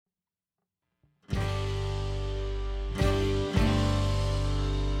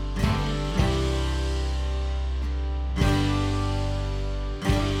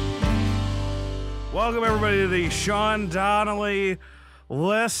Welcome, everybody, to the Sean Donnelly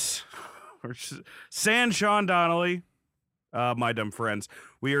San Sean Donnelly, my dumb friends.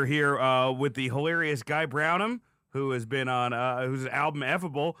 We are here with the hilarious Guy Brownham, who has been on, whose album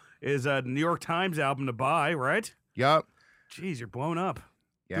Effable is a New York Times album to buy, right? Yup. Jeez, you're blown up.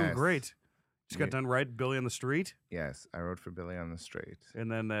 Yes. Doing great. Just got done right, Billy on the Street. Yes, I wrote for Billy on the Street.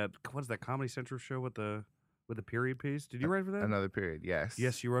 And then that, what's that Comedy Central show with the period piece? Did you write for that? Another period, yes.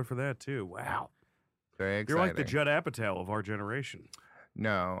 Yes, you wrote for that too. Wow. Very exciting. You're like the Judd Apatow of our generation.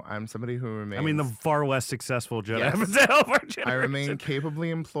 No, I'm somebody who remains... I mean, the far less successful Judd Apatow of our generation. I remain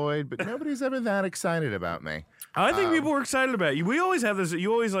capably employed, but nobody's ever that excited about me. I think people were excited about you. We always have this.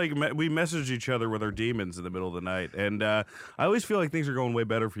 You always we message each other with our demons in the middle of the night, and I always feel like things are going way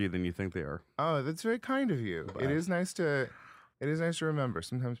better for you than you think they are. Oh, that's very kind of you. But It is nice to remember.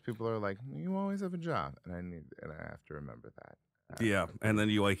 Sometimes people are like, "You always have a job," and I have to remember that. Yeah, and then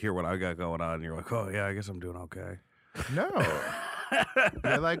you hear what I got going on, and you're like, "Oh yeah, I guess I'm doing okay." No.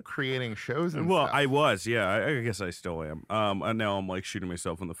 I like creating shows and well, stuff. I was, yeah. I guess I still am. And now I'm like shooting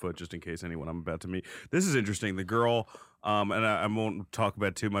myself in the foot just in case anyone I'm about to meet. This is interesting. The girl, and I won't talk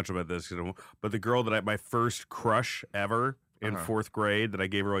about too much about this, but the girl that my first crush ever in fourth grade that I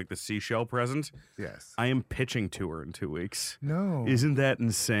gave her like the seashell present. Yes. I am pitching to her in 2 weeks. No. Isn't that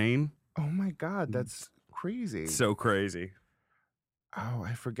insane? Oh my God, that's crazy. So crazy. Oh,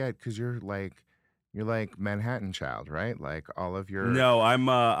 I forget because you're like Manhattan Child, right? Like all of your... No,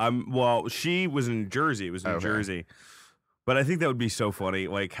 well, she was in Jersey. It was in Jersey. But I think that would be so funny.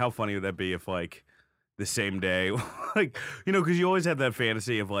 Like, how funny would that be if, like, the same day, like, because you always have that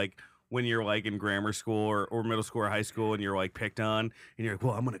fantasy of, like, when you're, like, in grammar school or middle school or high school and you're, like, picked on and you're like,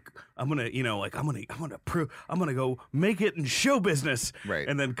 well, I'm going to go make it in show business. Right.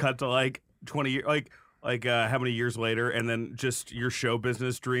 And then cut to, like, 20 years, like how many years later, and then just your show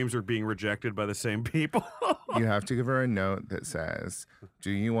business dreams are being rejected by the same people. You have to give her a note that says,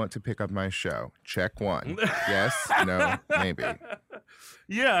 "Do you want to pick up my show? Check 1. Yes, no, maybe."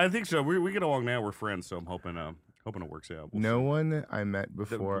 Yeah, I think so. We get along now. We're friends, so I'm hoping it works out. No one I met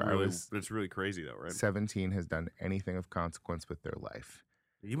before That's really crazy, though, right? 17 has done anything of consequence with their life.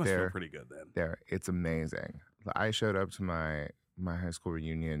 You must feel pretty good then. It's amazing. I showed up to my high school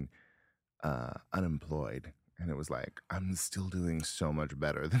reunion unemployed, and it was like, I'm still doing so much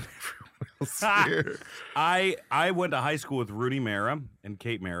better than everyone else here. I went to high school with Rudy Mara and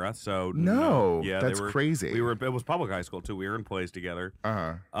Kate Mara, so yeah, that's crazy. It was public high school too. We were in plays together.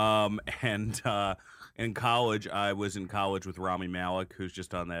 And in college, I was in college with Rami Malek, who's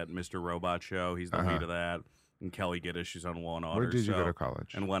just on that Mr. Robot show. He's the lead of that. And Kelly Giddish, she's on Law and Order. Where did you go to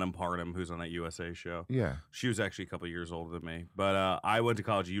college? And Lennon Parnham, who's on that USA show. Yeah. She was actually a couple of years older than me. But I went to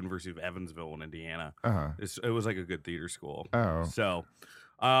college at University of Evansville in Indiana. It was like a good theater school. So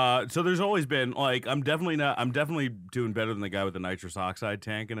there's always been, like, I'm definitely doing better than the guy with the nitrous oxide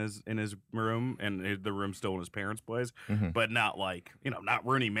tank in his room, and the room's still in his parents' place. But not like, not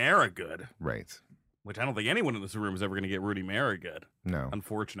Rooney Mara good. Right. Which I don't think anyone in this room is ever going to get Rooney Mara good. No.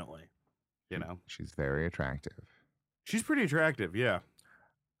 Unfortunately. She's very attractive. She's pretty attractive, yeah.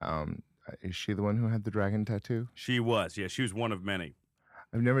 Is she the one who had the dragon tattoo? She was, yeah. She was one of many.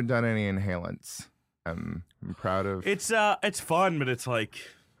 I've never done any inhalants. I'm proud of... It's fun, but it's like,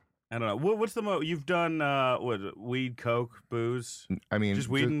 I don't know. What's the you've done, weed, coke, booze? I mean... Just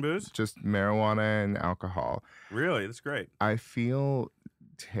weed and booze? Just marijuana and alcohol. Really? That's great. I feel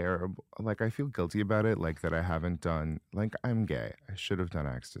terrible. Like, I feel guilty about it, like that I haven't done... Like, I'm gay. I should have done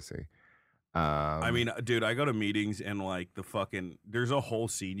ecstasy. I mean, dude, I go to meetings and like there's a whole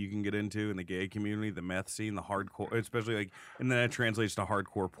scene you can get into in the gay community, the meth scene, the hardcore, especially like, and then it translates to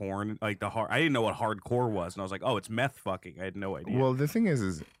hardcore porn. Like I didn't know what hardcore was, and I was like, oh, it's meth fucking. I had no idea. Well, the thing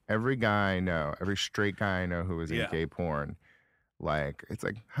is every guy I know, every straight guy I know who is in gay porn, like, it's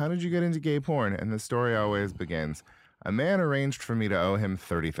like, how did you get into gay porn? And the story always begins, a man arranged for me to owe him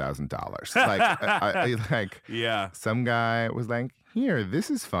 $30,000. Like, yeah. Some guy was like, here,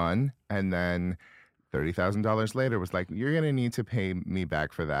 this is fun. And then $30,000 later was like, you're going to need to pay me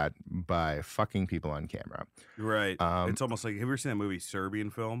back for that by fucking people on camera. Right. It's almost like, have you ever seen that movie,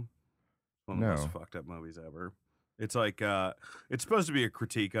 Serbian Film? One of the most fucked up movies ever. It's like, it's supposed to be a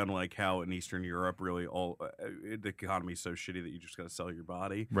critique on like how in Eastern Europe really the economy is so shitty that you just got to sell your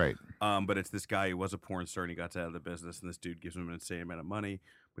body. Right. But it's this guy who was a porn star and he got out of the business, and this dude gives him an insane amount of money,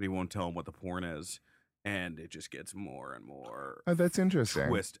 but he won't tell him what the porn is. And it just gets more and more. Oh, that's interesting.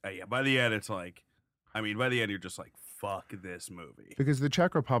 Twist. Yeah. By the end, it's like, by the end, you're just like, fuck this movie. Because the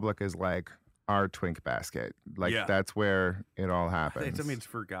Czech Republic is like our twink basket. Like, that's where it all happens. It's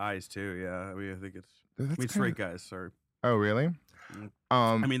for guys too. Yeah. I mean, I think it's straight guys. Sorry. Oh, really?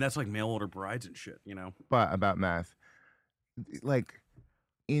 I mean, that's like mail order brides and shit, you know. But about meth, like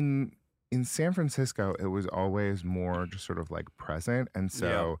in San Francisco, it was always more just sort of like present, and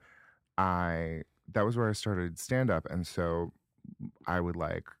so that was where I started stand up, and so I was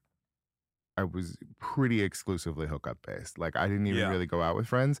pretty exclusively hookup based. Like I didn't even really go out with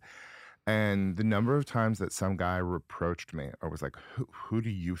friends. And the number of times that some guy reproached me or was like, who do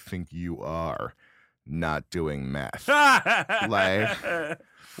you think you are not doing meth? Like,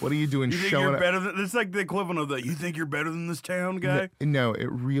 what are you doing? You think you're better than, it's like the equivalent of the, you think you're better than this town guy? No,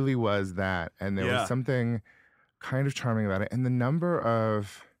 it really was that. And there was something kind of charming about it. And the number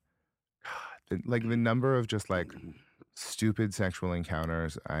of, the number of just like stupid sexual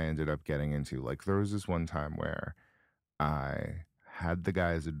encounters I ended up getting into. Like there was this one time where I had the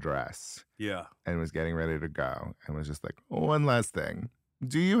guy's address and was getting ready to go and was just like, one last thing.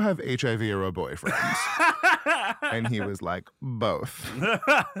 Do you have HIV or a boyfriend? And he was like, both. And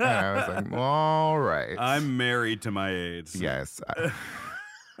I was like, all right. I'm married to my AIDS. Yes.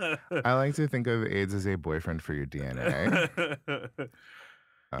 I like to think of AIDS as a boyfriend for your DNA.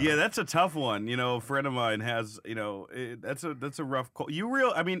 Yeah, that's a tough one. You know, a friend of mine has, you know, that's a rough call.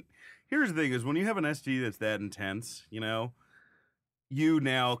 I mean, here's the thing is when you have an STD that's that intense, you know, you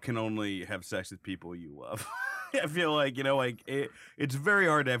now can only have sex with people you love. I feel like, you know, like it's very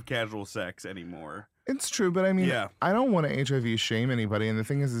hard to have casual sex anymore. It's true, but I mean, I don't want to HIV shame anybody. And the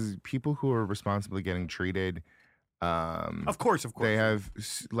thing is people who are responsibly getting treated, of course, they have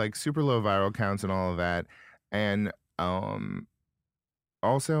like super low viral counts and all of that. And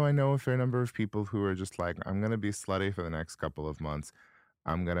also, I know a fair number of people who are just like, I'm going to be slutty for the next couple of months.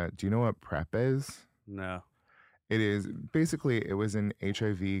 Do you know what PrEP is? No. It is basically, it was an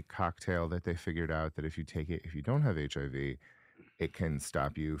HIV cocktail that they figured out that if you take it, if you don't have HIV, it can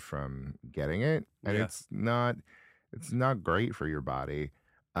stop you from getting it. And it's not great for your body.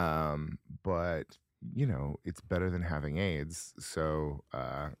 But, you know, it's better than having AIDS. So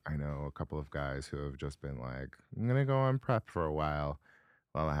I know a couple of guys who have just been like, I'm going to go on PrEP for a while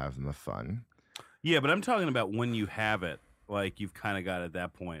I'm having the fun. Yeah, but I'm talking about when you have it, like you've kind of got at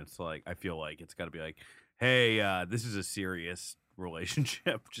that point. It's like, I feel like it's got to be like, hey, this is a serious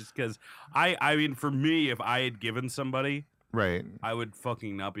relationship. Just because I mean, for me, if I had given somebody, right, I would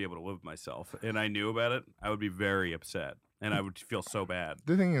fucking not be able to live with myself. And I knew about it, I would be very upset. And I would feel so bad.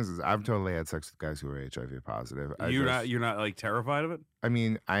 The thing is I've totally had sex with guys who are HIV positive. You're not like terrified of it? I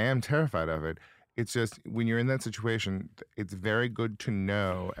mean, I am terrified of it. It's just when you're in that situation, it's very good to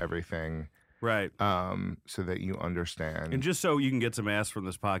know everything. Right. So that you understand. And just so you can get some ass from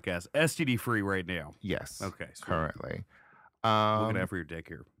this podcast, STD free right now. Yes. Okay. Sweet. Currently. Looking out for your dick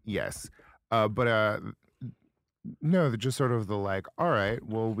here. Yes. But no, just sort of the like, all right,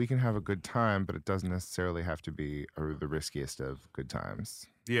 well, we can have a good time, but it doesn't necessarily have to be the riskiest of good times.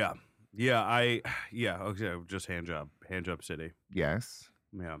 Yeah. Yeah. Okay. Just hand job city. Yes.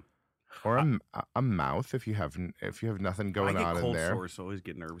 Yeah. Or a mouth if you have nothing going on in there. I get cold sores, so I always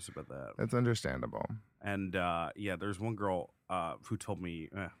get nervous about that. That's understandable. And there's one girl who told me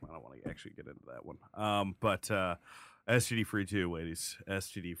I don't want to actually get into that one. But STD free too, ladies.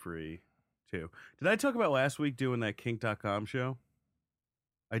 STD free too. Did I talk about last week doing that kink.com show?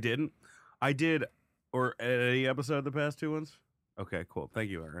 I didn't. I did, or any episode of the past two ones? Okay, cool. Thank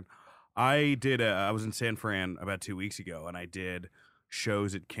you, Aaron. I did. I was in San Fran about 2 weeks ago, and I did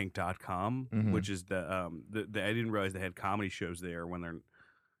shows at kink.com, which is I didn't realize they had comedy shows there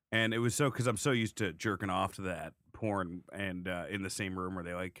and it was because I'm so used to jerking off to that porn and in the same room where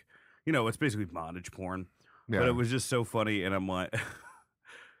they like, you know, it's basically bondage porn. Yeah. But it was just so funny, and I'm like,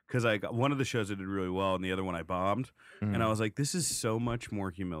 because I got one of the shows I did really well, and the other one I bombed, and I was like, this is so much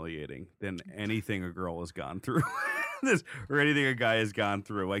more humiliating than anything a girl has gone through. Or anything a guy has gone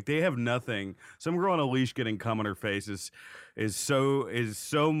through. Like they have nothing. Some girl on a leash getting cum on her face is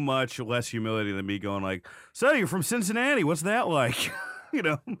so much less humiliating than me going like, so you're from Cincinnati, what's that like? You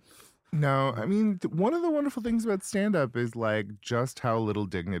know? No, I mean, one of the wonderful things about stand-up is like just how little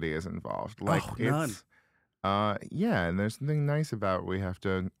dignity is involved. Like none. Yeah, and there's something nice about we have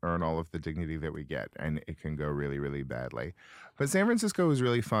to earn all of the dignity that we get, and it can go really, really badly. But San Francisco was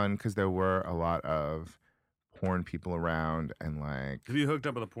really fun because there were a lot of porn people around, and like. Have you hooked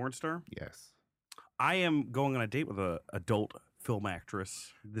up with a porn star? Yes. I am going on a date with an adult film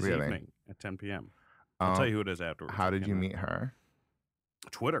actress this evening at 10 p.m. I'll tell you who it is afterwards. How did you meet her?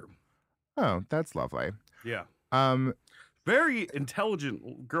 Twitter. Oh, that's lovely. Yeah. Very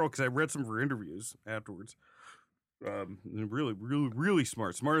intelligent girl, because I read some of her interviews afterwards. Really, really, really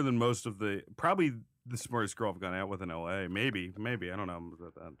smart. Smarter than most of probably the smartest girl I've gone out with in L.A. Maybe. I don't know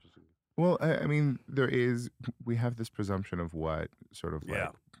about that. Well, I mean, we have this presumption of what sort of like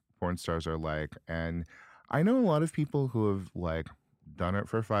porn stars are like. And I know a lot of people who have like done it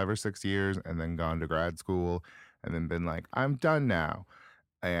for 5 or 6 years and then gone to grad school and then been like, I'm done now.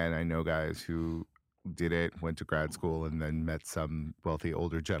 And I know guys who did it, went to grad school, and then met some wealthy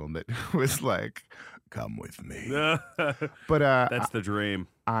older gentleman who was like, come with me. But that's the dream.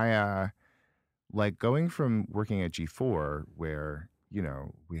 I like going from working at G4 where, you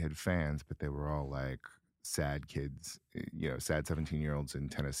know, we had fans, but they were all like sad kids, you know, sad 17-year-olds in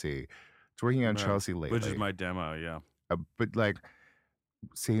Tennessee, to working on Chelsea Lately. Which is my demo, yeah. But like,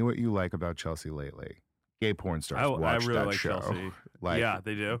 say what you like about Chelsea Lately. Gay porn stars watch really that like show. Chelsea. Like, yeah,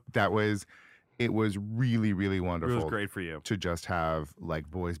 they do. It was really, really wonderful. It was great for you to just have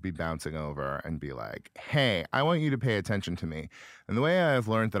like boys be bouncing over and be like, hey, I want you to pay attention to me. And the way I've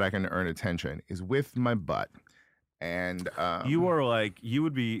learned that I can earn attention is with my butt. And you are like, you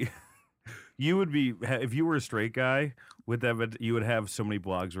would be, if you were a straight guy with that, but you would have so many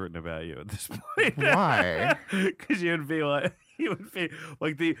blogs written about you at this point. Why? Because you would be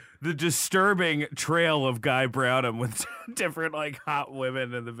like the disturbing trail of Guy Brownham with different like hot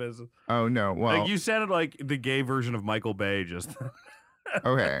women in the business. Oh no! Well, like you sounded like the gay version of Michael Bay. Just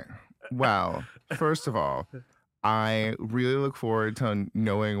okay. Well, first of all, I really look forward to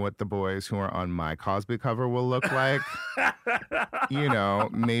knowing what the boys who are on my Cosby cover will look like. You know,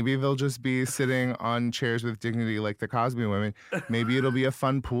 maybe they'll just be sitting on chairs with dignity like the Cosby women. Maybe it'll be a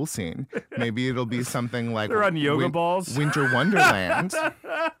fun pool scene. Maybe it'll be something like they're on yoga balls, Winter Wonderland.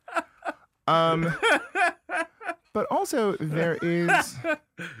 But also there is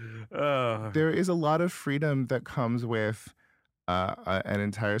a lot of freedom that comes with an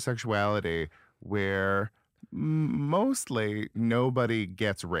entire sexuality where mostly nobody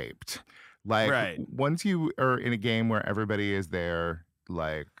gets raped. Like once you are in a game where everybody is there,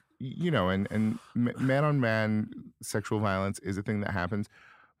 like, you know, and man on man sexual violence is a thing that happens,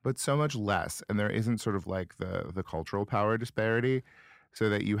 but so much less. And there isn't sort of like the cultural power disparity, so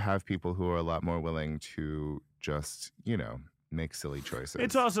that you have people who are a lot more willing to just, you know, make silly choices.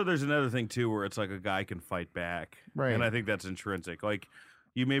 It's also, there's another thing too, where it's like a guy can fight back. Right. And I think that's intrinsic. Like,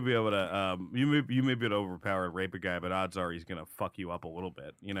 you may be able to, you may be able to overpower and rape a guy, but odds are he's gonna fuck you up a little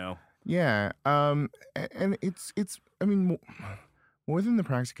bit, you know? Yeah. And it's. I mean, more than the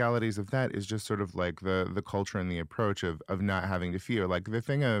practicalities of that is just sort of like the culture and the approach of not having to fear. Like the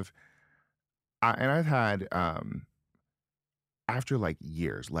thing of, and I've had after like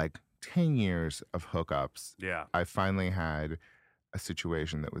years, like 10 years of hookups. Yeah. I finally had a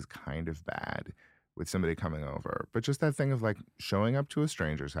situation that was kind of bad with somebody coming over, but just that thing of like showing up to a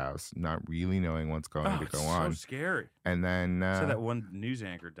stranger's house, not really knowing what's going to go on. So scary. And then so that one news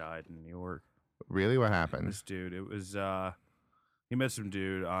anchor died in New York. Really, what happened? This dude, it was he met some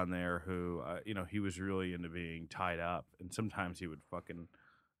dude on there who you know, he was really into being tied up, and sometimes he would fucking,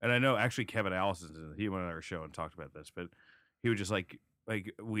 and I know actually Kevin Allison, he went on our show and talked about this, but he would just like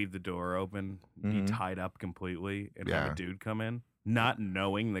leave the door open, be tied up completely, and have a dude come in, not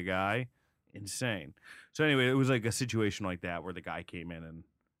knowing the guy. Insane. So anyway, it was like a situation like that where the guy came in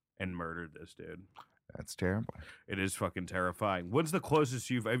and murdered this dude. That's terrible. It is fucking terrifying. What's the closest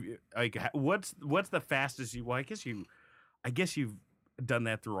you've like? What's the fastest you? Well, I guess you've done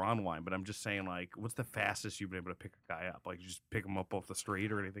that through online, but I'm just saying, like, what's the fastest you've been able to pick a guy up? Like, you just pick him up off the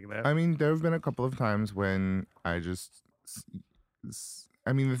street or anything like that? I mean, there have been a couple of times when I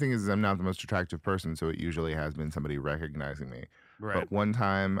mean, the thing is, I'm not the most attractive person, so it usually has been somebody recognizing me. Right. But one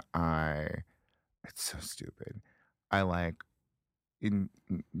time it's so stupid. I like, in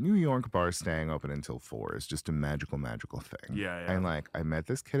New York, bars staying open until 4 is just a magical thing. Yeah. And like, I met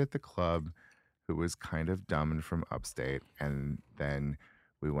this kid at the club who was kind of dumb and from upstate, and then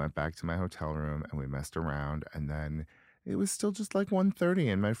we went back to my hotel room and we messed around, and then it was still just like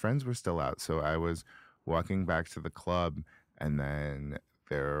 1:30 and my friends were still out. So I was walking back to the club, and then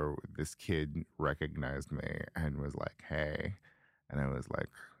this kid recognized me and was like, hey. And I was like,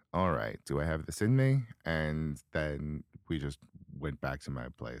 all right, do I have this in me? And then we just went back to my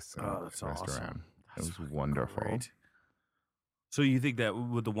place and that's messed awesome. around. It was wonderful. Great. So you think that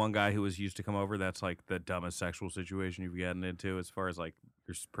with the one guy who was used to come over, that's like the dumbest sexual situation you've gotten into as far as like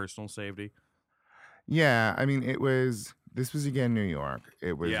your personal safety? Yeah, I mean, this was again New York.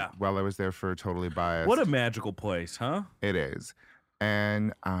 It was while I was there for Totally Biased. What a magical place, huh? It is.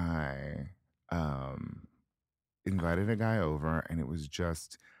 And I invited a guy over, and it was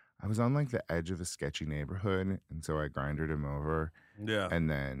just, I was on like the edge of a sketchy neighborhood, and so I grinded him over. Yeah. And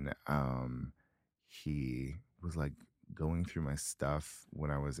then he was like going through my stuff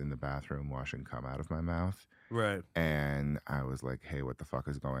when I was in the bathroom washing cum out of my mouth. Right. And I was like, hey, what the fuck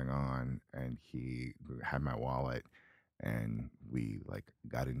is going on? And he had my wallet and we like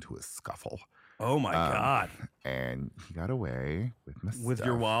got into a scuffle. Oh my God. And he got away with my With stuff.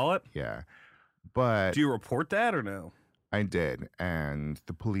 your wallet? Yeah. But do you report that or no? I did. And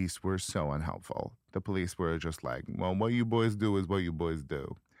the police were so unhelpful. The police were just like, well, what you boys do is what you boys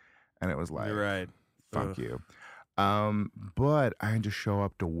do. And it was like, you're right. Fuck you. But I had to show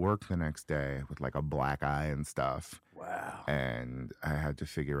up to work the next day with like a black eye and stuff. Wow. And I had to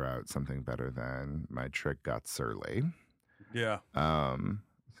figure out something better than my trick got surly. Yeah.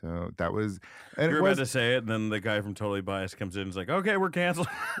 So that was. And you're about to say it, and then the guy from Totally Biased comes in and is like, okay, we're canceled.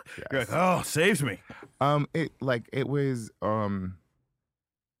 Yes. You're like, oh, saves me. It was,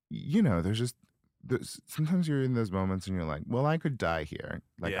 you know, sometimes you're in those moments and you're like, well, I could die here.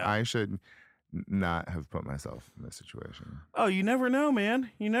 Like, I should not have put myself in this situation. Oh, you never know,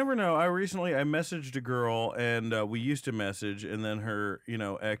 man. You never know. I messaged a girl, and we used to message, and then her, you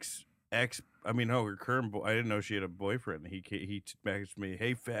know, her current boy, I didn't know she had a boyfriend. He messaged me,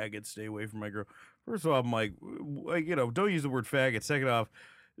 hey, faggot, stay away from my girl. First of all, I'm like, you know, don't use the word faggot. Second off,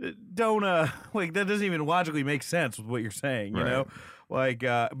 don't, like, that doesn't even logically make sense with what you're saying, you know? Like,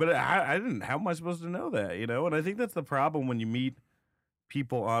 but I didn't, how am I supposed to know that, you know? And I think that's the problem when you meet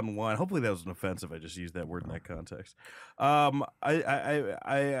people online. Hopefully that wasn't offensive. I just used that word in that context. I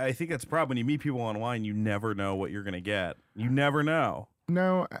think that's the problem. When you meet people online, you never know what you're going to get. You never know.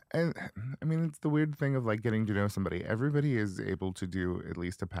 No, and I mean, it's the weird thing of like getting to know somebody. Everybody is able to do at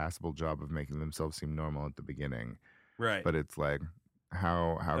least a passable job of making themselves seem normal at the beginning. Right. But it's like,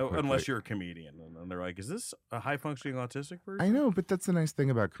 how quickly... Unless you're a comedian, and they're like, is this a high-functioning autistic person? I know, but that's the nice thing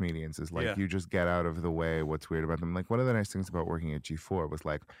about comedians is like you just get out of the way what's weird about them. Like one of the nice things about working at G4 was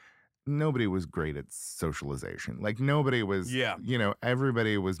like nobody was great at socialization. Like nobody was, you know,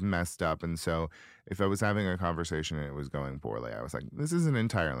 everybody was messed up. And so if I was having a conversation and it was going poorly, I was like, this isn't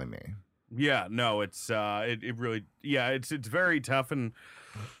entirely me. Yeah, no, it's it really, it's very tough. And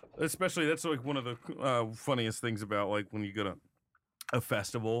especially that's like one of the funniest things about like when you go to a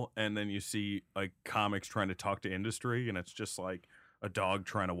festival and then you see like comics trying to talk to industry and it's just like a dog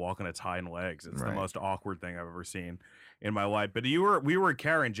trying to walk on its hind legs. It's the most awkward thing I've ever seen in my life. But we were at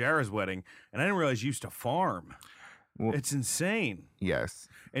Karen Jarrah's wedding and I didn't realize you used to farm. Well, it's insane. Yes.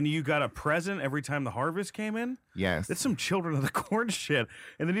 And you got a present every time the harvest came in? Yes. That's some Children of the Corn shit.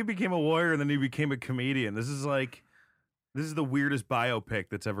 And then you became a lawyer and then you became a comedian. This is the weirdest biopic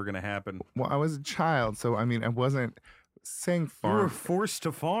that's ever going to happen. Well, I was a child, so I mean, I wasn't saying farm. You were forced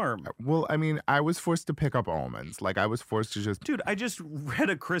to farm. Well, I mean, I was forced to pick up almonds. Like, I was forced to just... Dude, I just read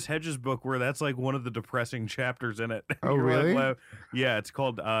a Chris Hedges book where that's, like, one of the depressing chapters in it. Oh, really? Like, yeah, it's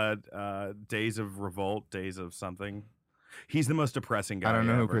called Days of Revolt, Days of something. He's the most depressing guy I don't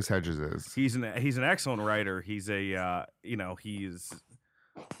know ever. who Chris Hedges is. He's an excellent writer. He's a, he's...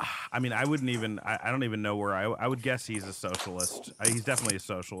 I mean, I wouldn't even... I don't even know where I would guess he's a socialist. He's definitely a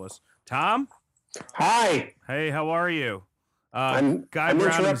socialist. Tom? Hi. Hey, how are you? I'm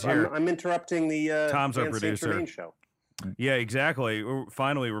interrupting the Tom's our producer. Show. Yeah, exactly.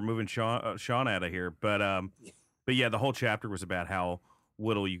 We're moving Sean out of here, but yeah, the whole chapter was about how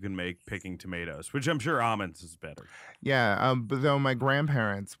little you can make picking tomatoes, which I'm sure almonds is better. Yeah, but though my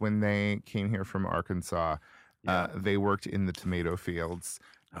grandparents, when they came here from Arkansas, they worked in the tomato fields.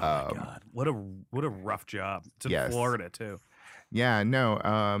 Oh my God, what a rough job. It's in Florida too. Yeah,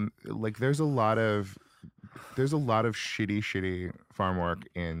 no, like there's a lot of shitty farm work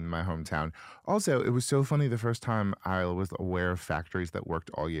in my hometown. Also, it was so funny the first time I was aware of factories that worked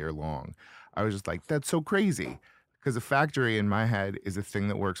all year long. I was just like, that's so crazy. Because a factory in my head is a thing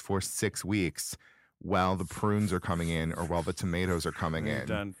that works for 6 weeks while the prunes are coming in or while the tomatoes are coming in.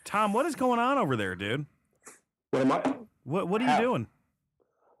 Done. Tom, what is going on over there, dude? What am I? What are you doing?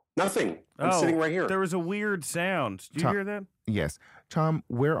 Nothing. I'm sitting right here. There was a weird sound. Do you hear that? Yes. Tom,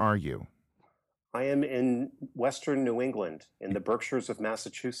 where are you? I am in western New England, in the Berkshires of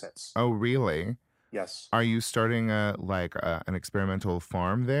Massachusetts. Oh, really? Yes. Are you starting an experimental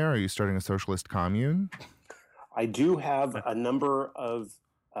farm there? Are you starting a socialist commune? I do have a number of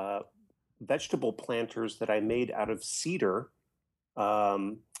vegetable planters that I made out of cedar.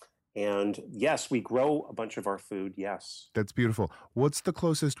 And yes, we grow a bunch of our food, yes. That's beautiful. What's the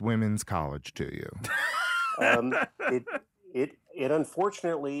closest women's college to you? It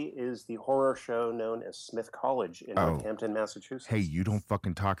unfortunately is the horror show known as Smith College in Northampton, Massachusetts. Hey, you don't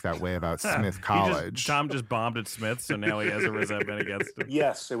fucking talk that way about Smith College. Tom just bombed at Smith, so now he has a resentment against him.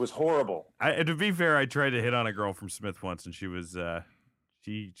 Yes, it was horrible. To be fair, I tried to hit on a girl from Smith once, and she was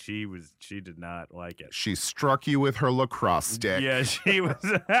She did not like it. She struck you with her lacrosse stick. Yeah, she was.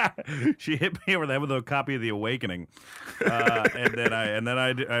 She hit me over the head with a copy of The Awakening, and then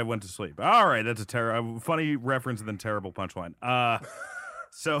I went to sleep. All right, that's a funny reference and then terrible punchline.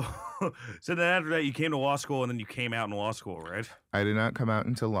 So then after that, you came to law school, and then you came out in law school, right? I did not come out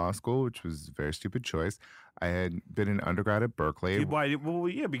until law school, which was a very stupid choice. I had been an undergrad at Berkeley. Why? Well,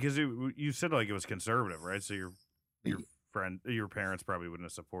 yeah, because you said like it was conservative, right? So your parents probably wouldn't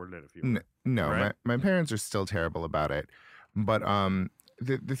have supported it if you were, no, right? my parents are still terrible about it. But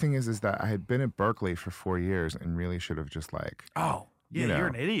the thing is that I had been at Berkeley for 4 years and really should have just like you're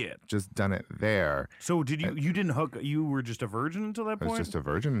an idiot. Just done it there. So did you didn't hook? You were just a virgin until that point. I was just a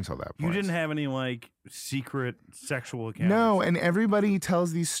virgin until that point. You didn't have any like secret sexual encounters. No, and everybody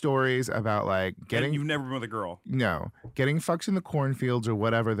tells these stories about like getting. And you've never been with a girl. No, getting fucked in the cornfields or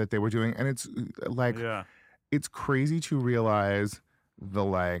whatever that they were doing, and it's like it's crazy to realize the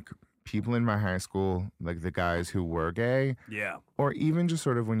like people in my high school, like the guys who were gay, or even just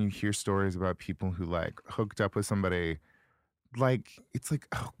sort of when you hear stories about people who like hooked up with somebody. Like, it's like,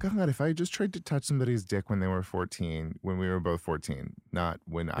 oh, God, if I just tried to touch somebody's dick when they were 14, when we were both 14, not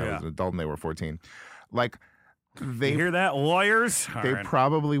when I was an adult and they were 14, like, they... You hear that, lawyers? They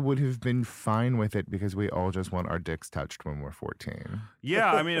probably would have been fine with it because we all just want our dicks touched when we're 14.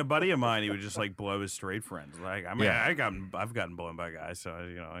 Yeah, I mean, a buddy of mine, he would just, like, blow his straight friends. Like, I mean, I've gotten blown by guys, so,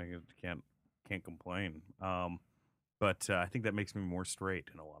 you know, I can't complain. But I think that makes me more straight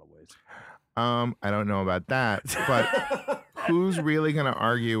in a lot of ways. I don't know about that, but who's really going to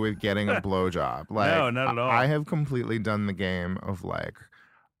argue with getting a blowjob? Like, no, not at all. I have completely done the game of like...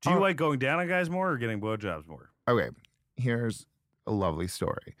 Do you like going down on guys more or getting blowjobs more? Okay, here's a lovely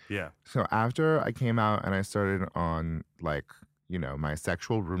story. Yeah. So after I came out and I started on like, you know, my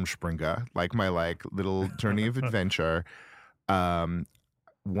sexual Rumspringa, like my like little journey of adventure, one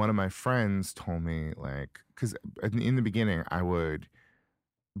of my friends told me like, because in the beginning I would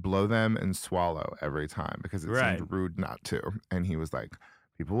blow them and swallow every time because it seemed rude not to. And he was like,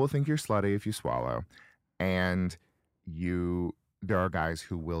 people will think you're slutty if you swallow. And there are guys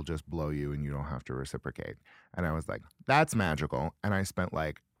who will just blow you and you don't have to reciprocate. And I was like, that's magical. And I spent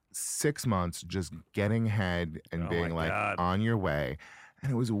like 6 months just getting head and being like, on your way.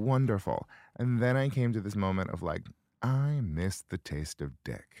 And it was wonderful. And then I came to this moment of like, I miss the taste of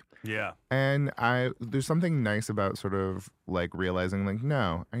dick. Yeah. And there's something nice about sort of like realizing like,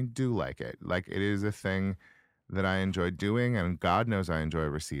 no, I do like it. Like it is a thing that I enjoy doing and God knows I enjoy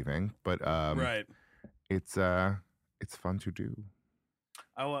receiving, but it's fun to do.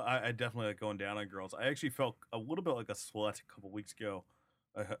 I definitely like going down on girls. I actually felt a little bit like a slut a couple weeks ago.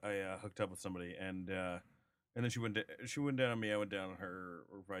 I hooked up with somebody and then she went down on me, I went down on her,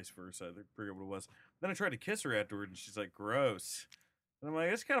 or vice versa. I forget what it was. Then I tried to kiss her afterward and she's like, gross. And I'm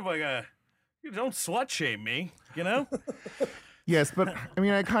like, it's kind of like you don't slut shame me, you know? Yes, but I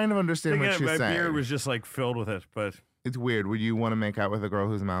mean, I kind of understand what she's saying. My beard was just like filled with it, but it's weird. Would you want to make out with a girl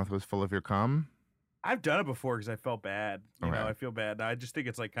whose mouth was full of your cum? I've done it before because I felt bad. You know, I feel bad. I just think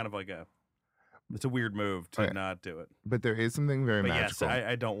it's like kind of like it's a weird move to not do it. But there is something very magical. Yes,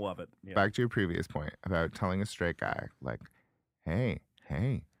 I don't love it. Yeah. Back to your previous point about telling a straight guy, like, hey,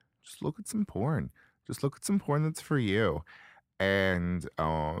 just look at some porn. Just look at some porn that's for you. And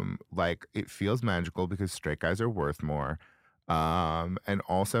like it feels magical because straight guys are worth more. And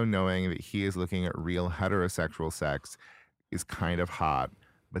also knowing that he is looking at real heterosexual sex is kind of hot.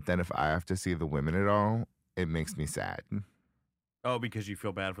 But then if I have to see the women at all, it makes me sad. Oh, because you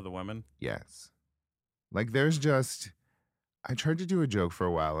feel bad for the women? Yes. Like I tried to do a joke for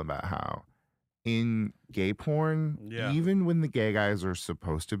a while about how in gay porn, even when the gay guys are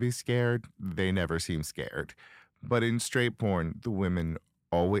supposed to be scared, they never seem scared. But in straight porn, the women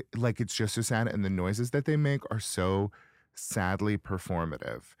always, like, it's just so sad. And the noises that they make are so sadly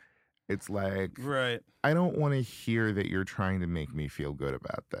performative. It's like, I don't want to hear that you're trying to make me feel good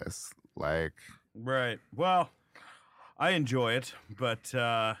about this. Like, well, I enjoy it, but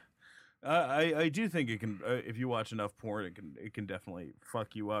I do think it can. If you watch enough porn, it can definitely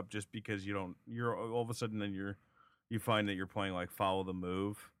fuck you up just because you're all of a sudden then you find that you're playing like follow the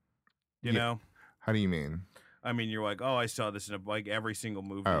move. You know? How do you mean? I mean, you're like, oh, I saw this in like every single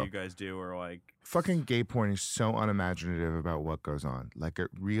movie you guys do, or like fucking gay porn is so unimaginative about what goes on. Like it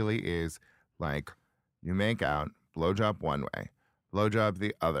really is like you make out, blowjob one way, blowjob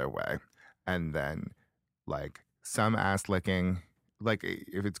the other way, and then like some ass licking. Like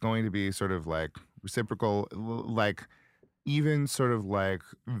if it's going to be sort of like reciprocal, like even sort of like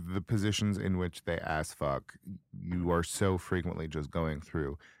the positions in which they ass fuck, you are so frequently just going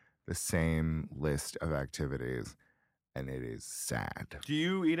through the same list of activities. and it is sad. Do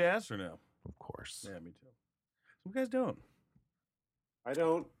you eat ass or no? Of course. Yeah, me too. Some guys don't. I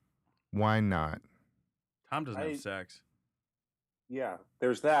don't. Why not? Tom doesn't have sex. Yeah,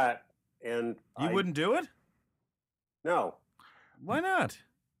 there's that. And you wouldn't do it? No. Why not?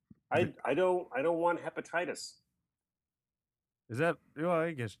 I don't want hepatitis. Is that? Well,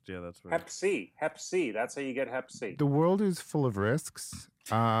 I guess that's what. Hep C. Hep C. That's how you get Hep C. The world is full of risks.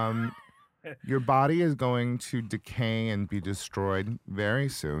 Your body is going to decay and be destroyed very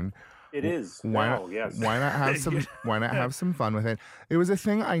soon. It is. Yes. Why not have some? Why not have some fun with it? It was a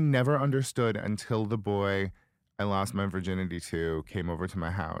thing I never understood until the boy I lost my virginity to came over to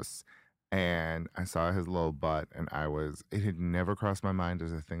my house, and I saw his little butt, and it had never crossed my mind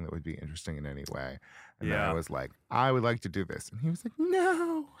as a thing that would be interesting in any way. And then I was like, I would like to do this, and he was like,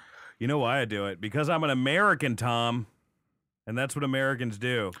 no. You know why I do it? Because I'm an American, Tom, and that's what Americans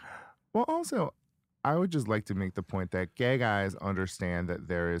do. Well, also, I would just like to make the point that gay guys understand that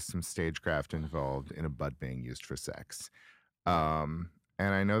there is some stagecraft involved in a butt being used for sex. And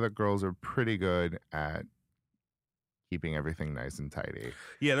I know that girls are pretty good at keeping everything nice and tidy.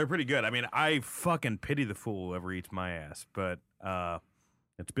 Yeah, they're pretty good. I mean, I fucking pity the fool who ever eats my ass, but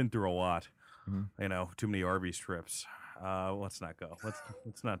it's been through a lot. Mm-hmm. You know, too many Arby's trips. Let's not go.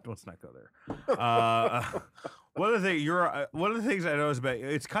 Let's not go there. One of the things I noticed about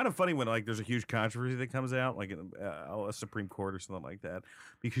it's kind of funny when like there's a huge controversy that comes out, like in a Supreme Court or something like that,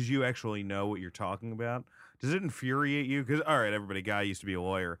 because you actually know what you're talking about. Does it infuriate you? Because all right, everybody, guy used to be a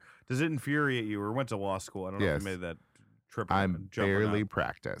lawyer. Does it infuriate you or went to law school? I don't know if you made that trip. I barely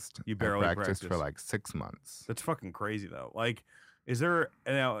practiced. You barely practiced for like 6 months. That's fucking crazy though. Like. Is there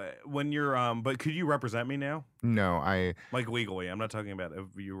now when you're but could you represent me now? No, like legally. I'm not talking about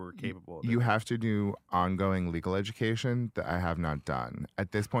if you were capable of it. You have to do ongoing legal education that I have not done.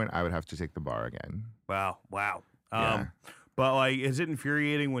 At this point, I would have to take the bar again. Wow. Yeah. But like, is it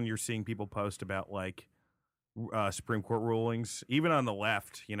infuriating when you're seeing people post about like Supreme Court rulings, even on the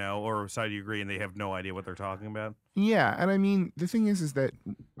left, you know, or side you agree, and they have no idea what they're talking about? Yeah, and I mean the thing is that.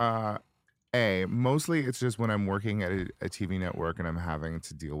 Mostly it's just when I'm working at a TV network and I'm having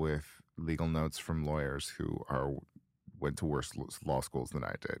to deal with legal notes from lawyers who went to worse law schools than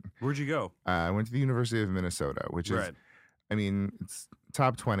I did. Where'd you go? I went to the University of Minnesota, which is, I mean, it's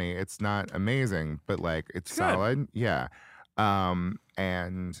top 20. It's not amazing, but like it's solid. Yeah.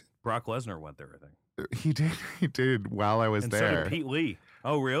 And Brock Lesnar went there, I think. He did while I was there. So did Pete Lee.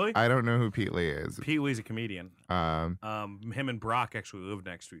 Oh, really? I don't know who Pete Lee is. Pete Lee's a comedian. Him and Brock actually lived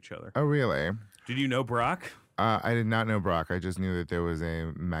next to each other. Oh, really? Did you know Brock? I did not know Brock. I just knew that there was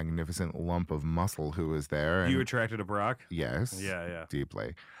a magnificent lump of muscle who was there. You attracted to Brock? Yes. Yeah.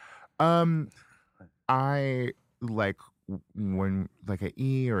 Deeply. I like when like a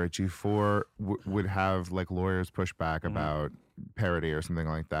E or a G4 would have like lawyers push back about parody or something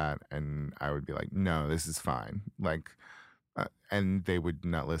like that, and I would be like, no, this is fine. Like, and they would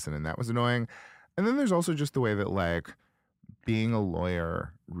not listen, and that was annoying. And then there's also just the way that like being a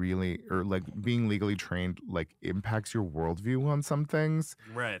lawyer really, or like being legally trained, like impacts your worldview on some things.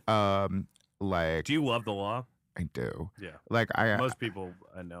 Right. Like, do you love the law? I do. Yeah. Like most people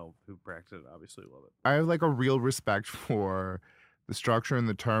I know who practice it obviously love it. I have like a real respect for the structure and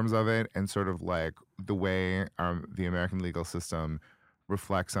the terms of it, and sort of like the way the American legal system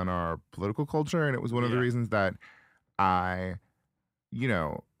reflects on our political culture. And it was one of the reasons that I, you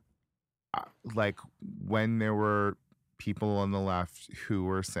know, like when there were people on the left who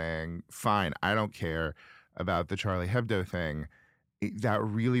were saying, fine, I don't care about the Charlie Hebdo thing, that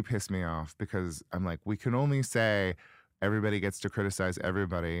really pissed me off, because I'm like, we can only say everybody gets to criticize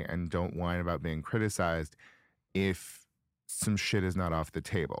everybody and don't whine about being criticized if some shit is not off the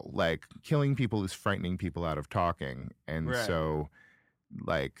table. Like, killing people is frightening people out of talking. And so,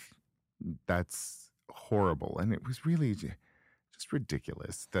 like, that's horrible. And it was really just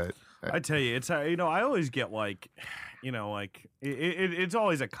ridiculous that I tell you, it's you know, I always get like, you know, like it's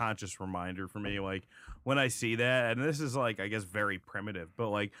always a conscious reminder for me, like when I see that, and this is like, I guess, very primitive, but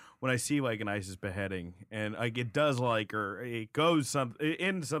like when I see like an ISIS beheading, and like it does like, or it goes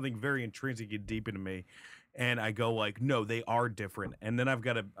into something very intrinsic and deep into me, and I go like, no, they are different, and then I've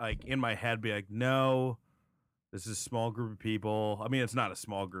got to like in my head be like, no, this is a small group of people. I mean, it's not a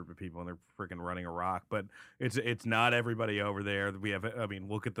small group of people, and they're freaking running Iraq, but it's not everybody over there. We have, I mean,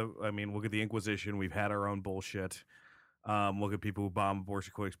 look at the Inquisition. We've had our own bullshit. Look at people who bomb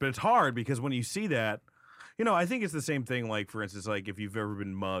abortion clinics. But it's hard because when you see that, you know, I think it's the same thing. Like, for instance, like if you've ever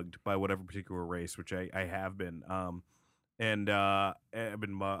been mugged by whatever particular race, which I have been, and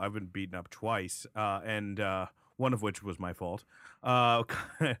I've been beaten up twice, and one of which was my fault.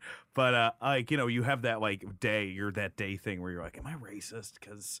 But like, you know, you have that like that day thing where you're like, am I racist?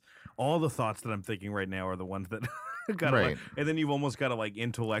 Because all the thoughts that I'm thinking right now are the ones that gotta Right. like, and then you've almost got to like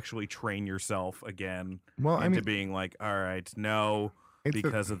intellectually train yourself again Well, into being like, all right, no, It's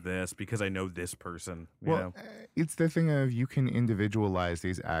because of this, because I know this person. You Well, know? it's the thing of you can individualize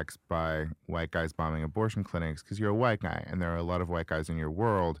these acts by white guys bombing abortion clinics because you're a white guy and there are a lot of white guys in your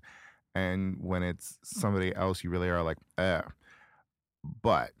world. And when it's somebody else, you really are like, eh.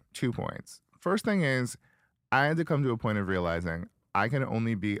 But 2 points. First thing is, I had to come to a point of realizing I can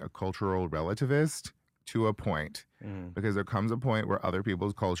only be a cultural relativist to a point, because there comes a point where other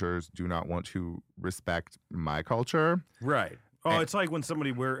people's cultures do not want to respect my culture. Right. Oh, it's like when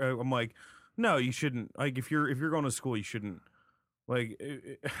somebody I'm like, no, you shouldn't. Like if you're going to school, you shouldn't. Like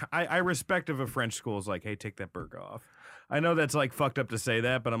I respect if a French school is like, hey, take that burqa off. I know that's like fucked up to say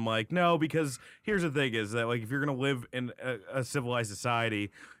that, but I'm like, no, because here's the thing: is that like if you're gonna live in a civilized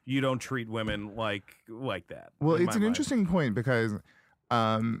society, you don't treat women like that. Well, it's an interesting point because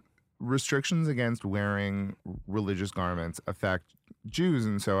restrictions against wearing religious garments affect Jews,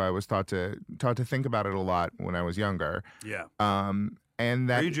 and so I was taught to think about it a lot when I was younger. Yeah. And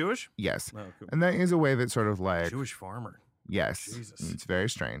that, are you Jewish? Yes. Oh, cool. And that is a way that sort of like Jewish farmer. Yes. Jesus. It's very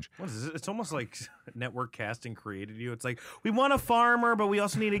strange. What is it? It's almost like network casting created you. It's like, we want a farmer, but we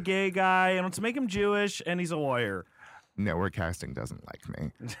also need a gay guy, and let's make him Jewish, and he's a lawyer. Network casting doesn't like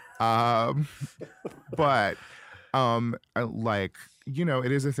me. But like, you know,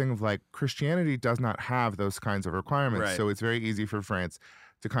 it is a thing of like Christianity does not have those kinds of requirements. Right. So it's very easy for France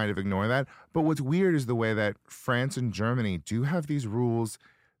to kind of ignore that. But what's weird is the way that France and Germany do have these rules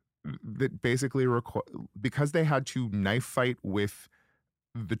that basically because they had to knife fight with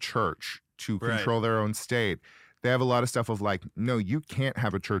the church to control their own state. They have a lot of stuff of like, no, you can't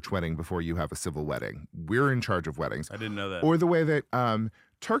have a church wedding before you have a civil wedding. We're in charge of weddings. I didn't know that. Or the way that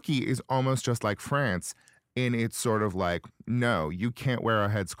Turkey is almost just like France in it's sort of like, no, you can't wear a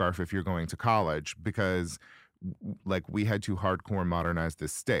headscarf if you're going to college because like we had to hardcore modernize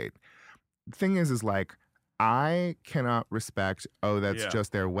this state. The thing is like, I cannot respect, that's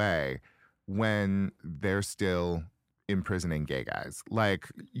just their way when they're still imprisoning gay guys. Like,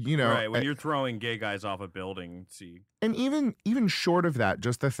 you know. Right, when you're throwing gay guys off a building, see. And even short of that,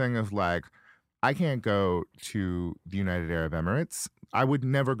 just the thing of like, I can't go to the United Arab Emirates. I would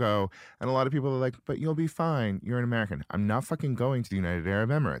never go. And a lot of people are like, but you'll be fine. You're an American. I'm not fucking going to the United Arab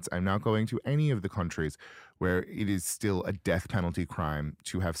Emirates. I'm not going to any of the countries where it is still a death penalty crime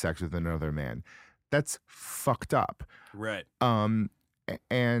to have sex with another man. That's fucked up. Right. And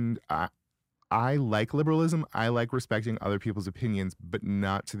I like liberalism. I like respecting other people's opinions, but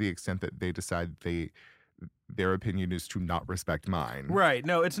not to the extent that they decide their opinion is to not respect mine. Right.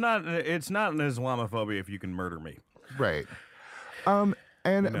 No, it's not an Islamophobia if you can murder me. Right. But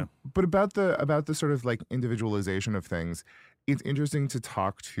about the sort of like individualization of things, it's interesting to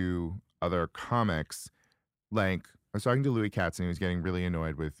talk to other comics. Like, I was talking to Louis Katz and he was getting really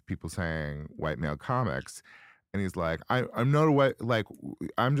annoyed with people saying white male comics. And he's like, I'm not a white, like,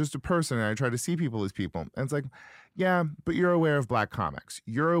 I'm just a person and I try to see people as people. And it's like, yeah, but you're aware of black comics.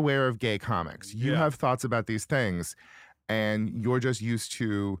 You're aware of gay comics. You have thoughts about these things. And you're just used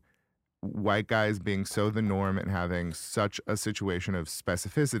to white guys being so the norm and having such a situation of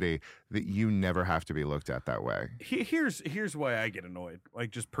specificity that you never have to be looked at that way. Here's why I get annoyed.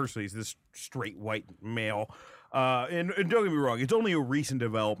 Like, just personally, as this straight white male. And don't get me wrong, it's only a recent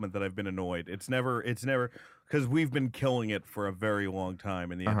development that I've been annoyed. It's never because we've been killing it for a very long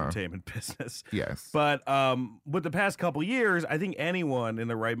time in the entertainment business. Yes. But with the past couple years, I think anyone in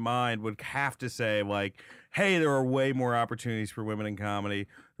their right mind would have to say, like, hey, there are way more opportunities for women in comedy.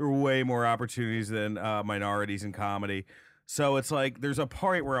 There are way more opportunities than minorities in comedy. So it's like there's a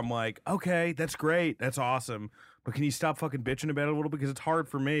part where I'm like, okay, that's great. That's awesome. But can you stop fucking bitching about it a little? Because it's hard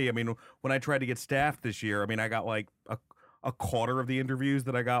for me. I mean, when I tried to get staffed this year, I mean, I got like a quarter of the interviews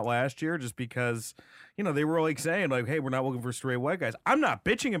that I got last year just because, you know, they were like saying like, hey, we're not looking for straight white guys. I'm not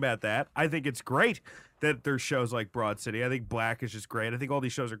bitching about that. I think it's great that there's shows like Broad City. I think Black is just great. I think all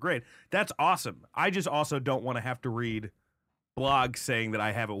these shows are great. That's awesome. I just also don't want to have to read blogs saying that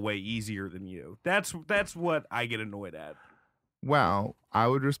I have it way easier than you. That's what I get annoyed at. Well, I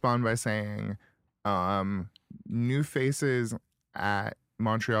would respond by saying new faces at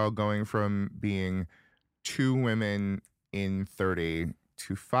Montreal going from being 2 women in 30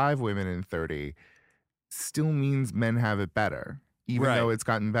 to 5 women in 30 still means men have it better, even though it's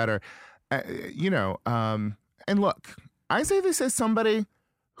gotten better. And look, I say this as somebody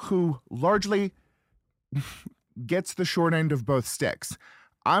who largely gets the short end of both sticks.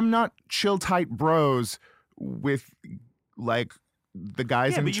 I'm not chill tight bros with like the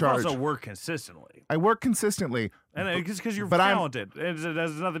guys in but charge. You also work consistently. I work consistently, and it's because you're talented. It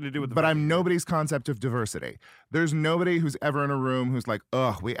has nothing to do with. But I'm nobody's concept of diversity. There's nobody who's ever in a room who's like,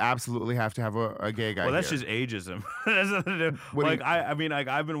 "Ugh, we absolutely have to have a gay guy." Well, that's here. just ageism. That's nothing to do. I mean, like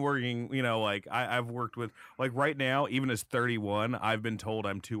I've been working. You know, like I've worked with like right now, even as 31, I've been told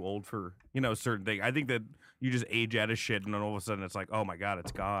I'm too old for certain things. I think that you just age out of shit, and then all of a sudden it's like, oh my god,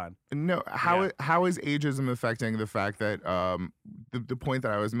 it's gone. No, how is ageism affecting the fact that the point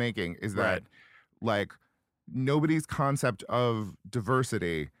that I was making is that like nobody's concept of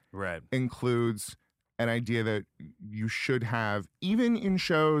diversity includes an idea that you should have, even in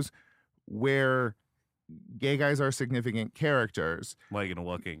shows where gay guys are significant characters, like in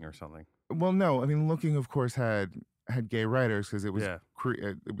Looking or something. Well, no, I mean Looking, of course, had gay writers because it was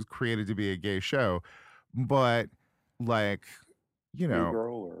it was created to be a gay show. But like, New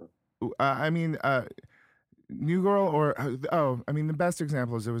Girl or New Girl or I mean the best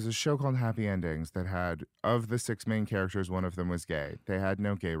example is there was a show called Happy Endings that had, of the 6 main characters, one of them was gay. They had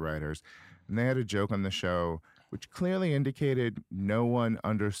no gay writers, and they had a joke on the show which clearly indicated no one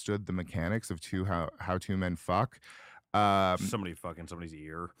understood the mechanics of how two men fuck. Somebody fucking somebody's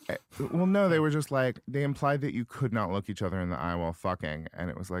ear. Well, no, they were just like, they implied that you could not look each other in the eye while fucking, and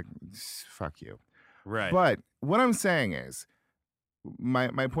it was like, fuck you. Right. But what I'm saying is,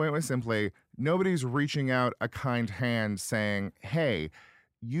 my point was simply, nobody's reaching out a kind hand saying, hey,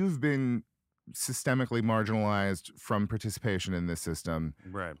 you've been systemically marginalized from participation in this system.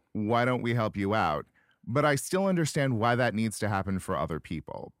 Right. Why don't we help you out? But I still understand why that needs to happen for other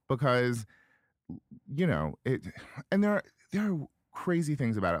people, because, and there are crazy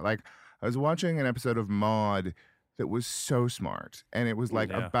things about it. Like, I was watching an episode of Maude that was so smart, and it was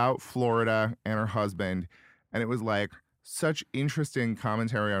like about Florida and her husband, and it was like such interesting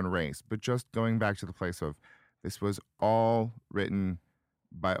commentary on race, but just going back to the place of, this was all written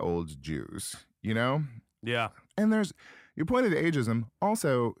by old Jews, Yeah. And there's, you pointed to ageism.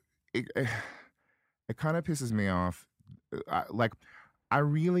 Also, it kind of pisses me off. I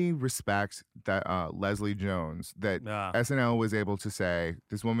really respect that Leslie Jones, that SNL was able to say,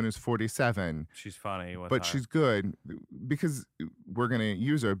 this woman is 47. She's funny. But she's good, because we're going to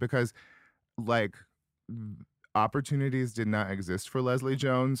use her, because like opportunities did not exist for Leslie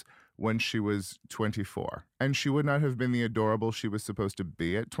Jones when she was 24. And she would not have been the adorable she was supposed to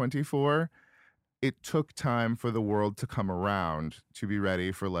be at 24. It took time for the world to come around to be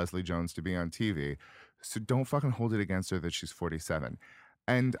ready for Leslie Jones to be on TV. So don't fucking hold it against her that she's 47.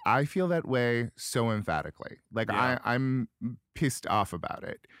 And I feel that way so emphatically. Like, I'm pissed off about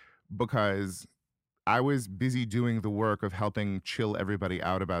it, because I was busy doing the work of helping chill everybody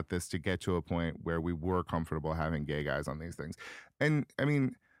out about this to get to a point where we were comfortable having gay guys on these things. And I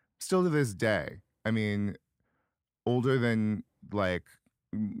mean, still to this day, I mean, older than, like,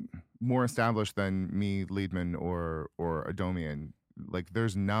 more established than me, Liedman, or Adomian, like,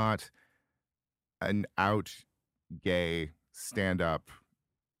 there's not an out gay stand-up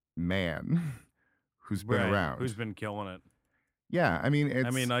man who's been around, who's been killing it. Yeah, I mean,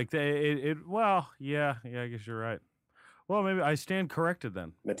 well, yeah, I guess you're right. Well, maybe I stand corrected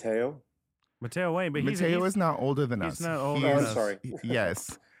then. Matteo Wayne, but Matteo is not older than us. He's not older than us. I'm sorry.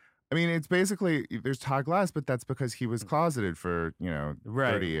 Yes. I mean, it's basically, there's Todd Glass, but that's because he was closeted for,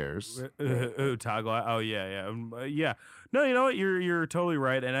 30 years. Todd Glass. Oh, yeah. Yeah. No, you know what? You're totally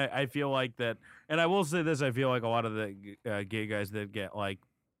right. And I feel like that, and I will say this, I feel like a lot of the gay guys that get, like,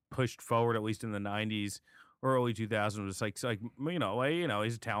 pushed forward, at least in the 90s or early 2000s, was like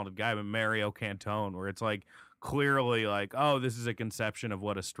he's a talented guy, but Mario Cantone, where it's like clearly like, oh, this is a conception of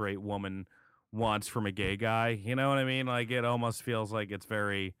what a straight woman wants from a gay guy. You know what I mean? Like, it almost feels like it's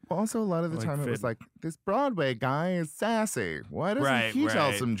very. Also, a lot of the time, it was like, this Broadway guy is sassy. Why doesn't he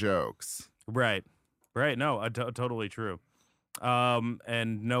tell some jokes? Right. No, totally true.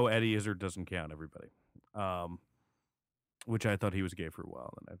 And no, Eddie Izzard doesn't count, everybody. Which I thought he was gay for a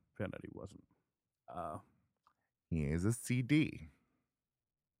while, and I found out he wasn't. He is a CD.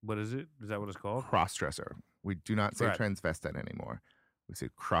 What is it? Is that what it's called? Crossdresser. We do not say transvestite anymore. We say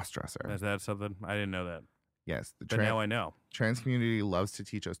crossdresser. Is that something? I didn't know that. Yes. But now I know. Trans community loves to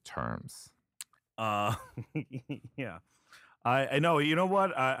teach us terms. Yeah. I know. You know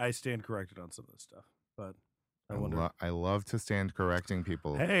what? I stand corrected on some of this stuff, but I wonder. I love to stand correcting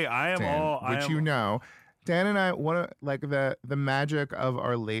people. Hey, I am Dan, all. Which you know. Dan and I, the magic of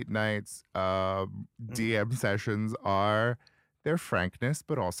our late nights DM sessions are their frankness,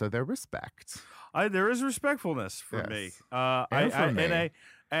 but also their respect. There is respectfulness for me. And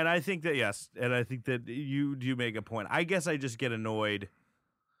I think that, yes, and I think that you do make a point. I guess I just get annoyed.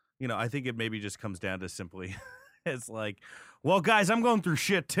 I think it maybe just comes down to simply, it's like, well, guys, I'm going through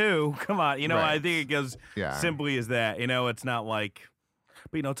shit too. Come on. Right. I think it goes simply as that. It's not like,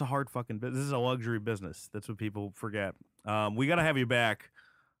 but, it's a hard fucking business. This is a luxury business. That's what people forget. We got to have you back.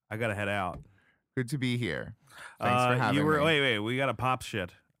 I got to head out. Good to be here. Thanks for having me. Wait. We got to pop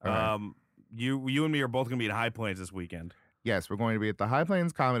shit. Okay. You and me are both going to be at High Plains this weekend. Yes, we're going to be at the High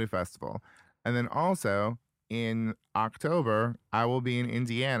Plains Comedy Festival. And then also in October, I will be in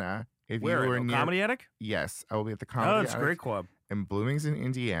Indiana. If Where? You were near, Comedy Attic? Yes, I will be at the Comedy Attic. Oh, that's a great club. In Bloomington,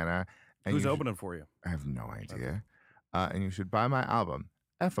 Indiana. And who's opening for you? I have no idea. Okay. And you should buy my album,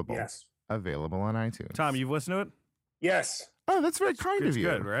 Effable. Yes. Available on iTunes. Tom, you've listened to it? Yes. Oh, that's very kind of you.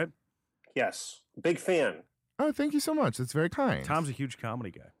 It's good, right? Yes. Big fan. Oh, thank you so much. That's very kind. Tom's a huge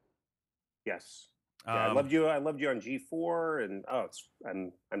comedy guy. Yes. Yeah, I loved you on G4, and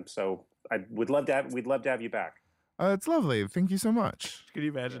we'd love to have you back. Oh, it's lovely. Thank you so much. Can you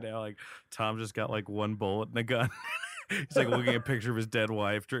imagine how Tom just got one bullet in a gun? He's looking at a picture of his dead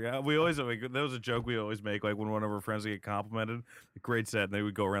wife. We always that was a joke we always make, when one of our friends would get complimented, great set, and they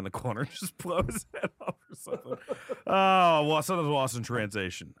would go around the corner and just blow his head off or something. Oh, well, sometimes lost in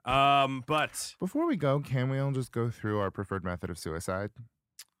translation. But before we go, can we all just go through our preferred method of suicide?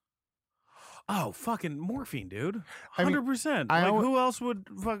 Oh, fucking morphine, dude! 100%. Who else would?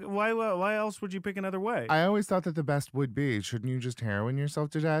 Why else would you pick another way? I always thought that the best would be, shouldn't you just heroin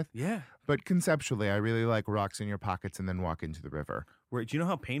yourself to death? Yeah. But conceptually, I really like rocks in your pockets and then walk into the river. Right? Do you know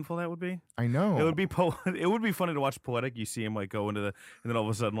how painful that would be? I know. It would be. It would be funny to watch Poetic. You see him go into and then all of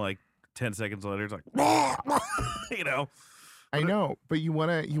a sudden, 10 seconds later, it's I know, but you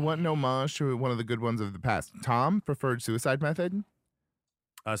want an homage to one of the good ones of the past. Tom, preferred suicide method?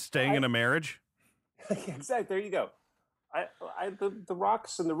 Staying in a marriage. Exactly. There you go. The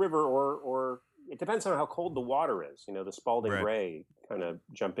rocks in the river, or it depends on how cold the water is. The Spalding Gray, kind of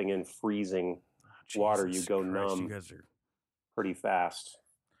jumping in freezing water, you go numb. You guys are pretty fast.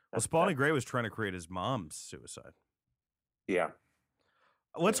 Well, Spalding Gray was trying to create his mom's suicide. Yeah.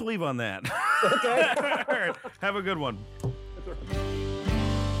 Let's leave on that. Okay. All right. Have a good one.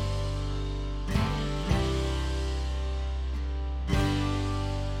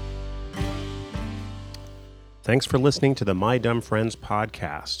 Thanks for listening to the My Dumb Friends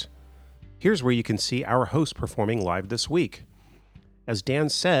podcast. Here's where you can see our host performing live this week. As Dan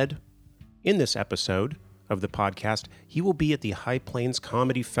said in this episode of the podcast, he will be at the High Plains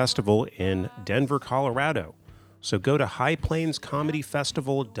Comedy Festival in Denver, Colorado. So go to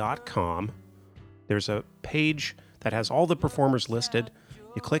highplainscomedyfestival.com. There's a page that has all the performers listed.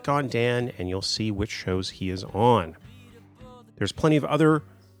 You click on Dan and you'll see which shows he is on. There's plenty of other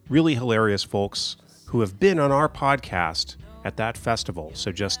really hilarious folks who have been on our podcast at that festival.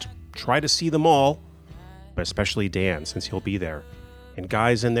 So just try to see them all, but especially Dan, since he'll be there. And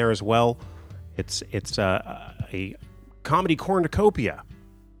Guy's in there as well. It's a comedy cornucopia,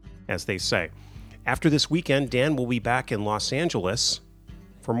 as they say. After this weekend, Dan will be back in Los Angeles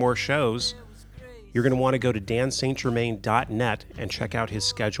for more shows. You're going to want to go to danstgermain.net and check out his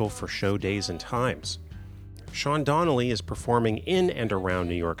schedule for show days and times. Sean Donnelly is performing in and around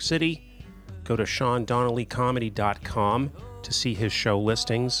New York City. Go to SeanDonnellyComedy.com to see his show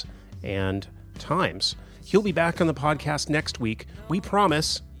listings and times. He'll be back on the podcast next week. We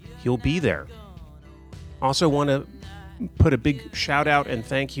promise he'll be there. Also want to put a big shout out and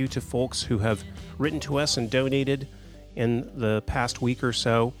thank you to folks who have written to us and donated in the past week or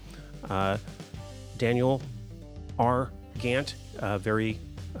so. Daniel R. Gant, a very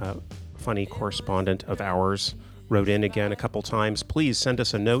funny correspondent of ours, wrote in again a couple times. Please send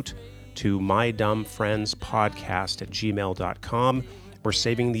us a note to mydumbfriendspodcast@gmail.com. We're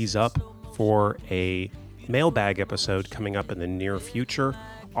saving these up for a mailbag episode coming up in the near future.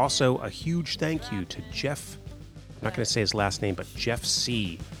 Also, a huge thank you to Jeff. I'm not going to say his last name, but Jeff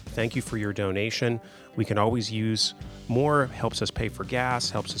C. Thank you for your donation. We can always use more. Helps us pay for gas,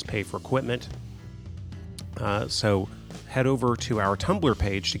 helps us pay for equipment. So head over to our Tumblr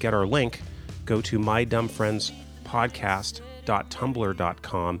page to get our link. Go to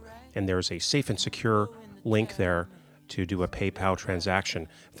mydumbfriendspodcast.tumblr.com. And there's a safe and secure link there to do a PayPal transaction.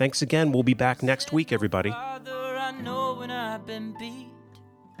 Thanks again. We'll be back next week, everybody.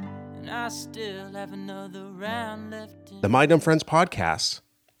 The My Dumb Friends podcast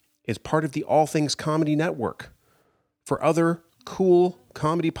is part of the All Things Comedy Network. For other cool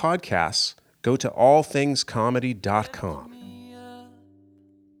comedy podcasts, go to allthingscomedy.com.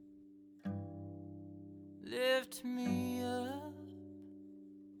 Lift me up.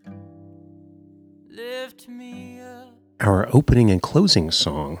 Lift me up. Our opening and closing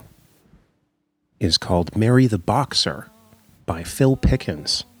song is called Mary the Boxer by Phil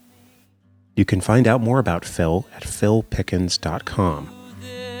Pickens. You can find out more about Phil at philpickens.com.